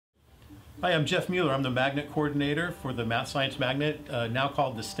Hi, I'm Jeff Mueller. I'm the magnet coordinator for the Math Science Magnet, now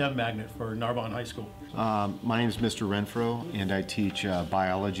called the STEM Magnet for Narbonne High School. My name is Mr. Renfro, and I teach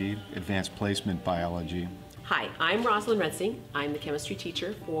biology, advanced placement biology. Hi, I'm Rosalind Rensing. I'm the chemistry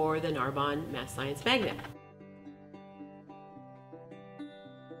teacher for the Narbonne Math Science Magnet.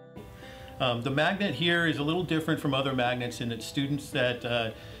 The magnet here is a little different from other magnets in that students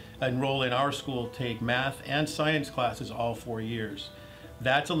that enroll in our school take math and science classes all 4 years.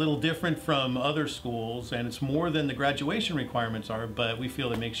 That's a little different from other schools, and it's more than the graduation requirements are, but we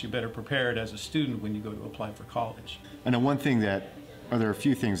feel it makes you better prepared as a student when you go to apply for college. And then there are a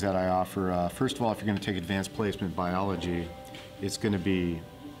few things that I offer. First of all, if you're going to take advanced placement biology, it's going to be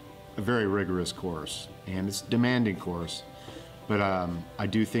a very rigorous course, and it's a demanding course. But I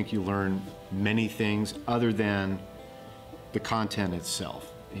do think you learn many things other than the content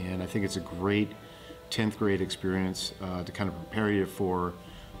itself. And I think it's a great 10th grade experience to kind of prepare you for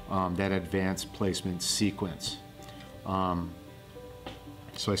that advanced placement sequence.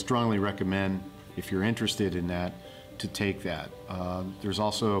 So I strongly recommend, if you're interested in that, to take that. There's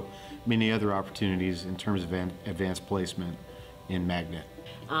also many other opportunities in terms of advanced placement in Magnet.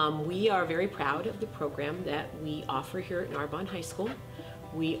 We are very proud of the program that we offer here at Narbonne High School.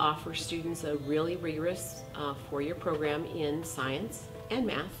 We offer students a really rigorous 4-year program in science and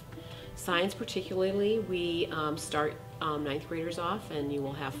math. Science particularly, we start 9th graders off, and you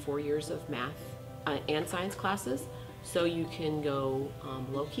will have 4 years of math and science classes. So you can go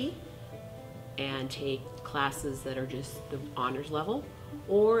low-key and take classes that are just the honors level.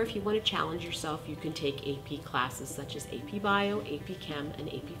 Or if you want to challenge yourself, you can take AP classes such as AP Bio, AP Chem, and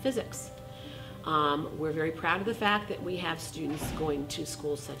AP Physics. We're very proud of the fact that we have students going to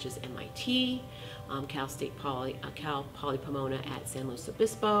schools such as MIT, Cal Poly Pomona at San Luis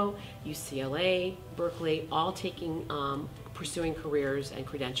Obispo, UCLA, Berkeley, all pursuing careers and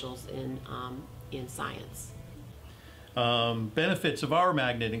credentials in science. Benefits of our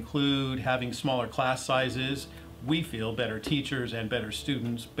magnet include having smaller class sizes, we feel better teachers and better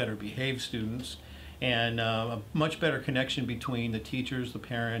students, better behaved students, and a much better connection between the teachers, the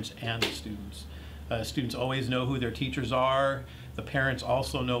parents, and the students. Students always know who their teachers are. The parents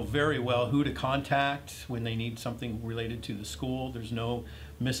also know very well who to contact when they need something related to the school. There's no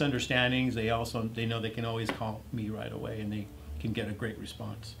misunderstandings. They know they can always call me right away, and they can get a great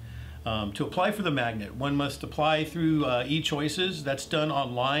response. To apply for the magnet, one must apply through eChoices. That's done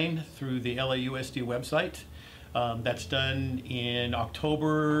online through the LAUSD website. That's done in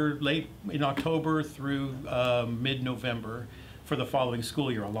late in October through mid-November for the following school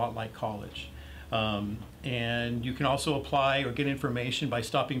year, a lot like college. And you can also apply or get information by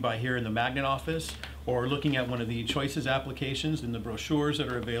stopping by here in the magnet office or looking at one of the Choices applications in the brochures that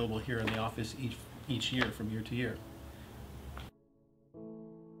are available here in the office each year from year to year.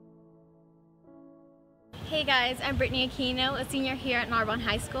 Hey guys, I'm Brittany Aquino, a senior here at Narbonne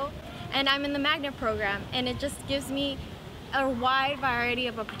High School, and I'm in the Magnet program, and it just gives me a wide variety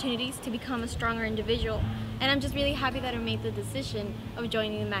of opportunities to become a stronger individual, and I'm just really happy that I made the decision of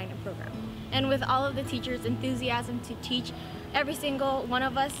joining the Magnet program. And with all of the teachers' enthusiasm to teach every single one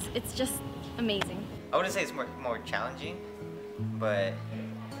of us, it's just amazing. I wouldn't say it's more challenging, but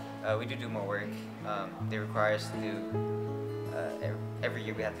we do more work. They require us to do, every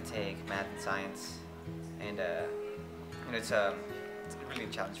year we have to take math and science, and it's really a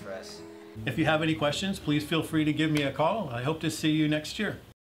challenge for us. If you have any questions, please feel free to give me a call. I hope to see you next year.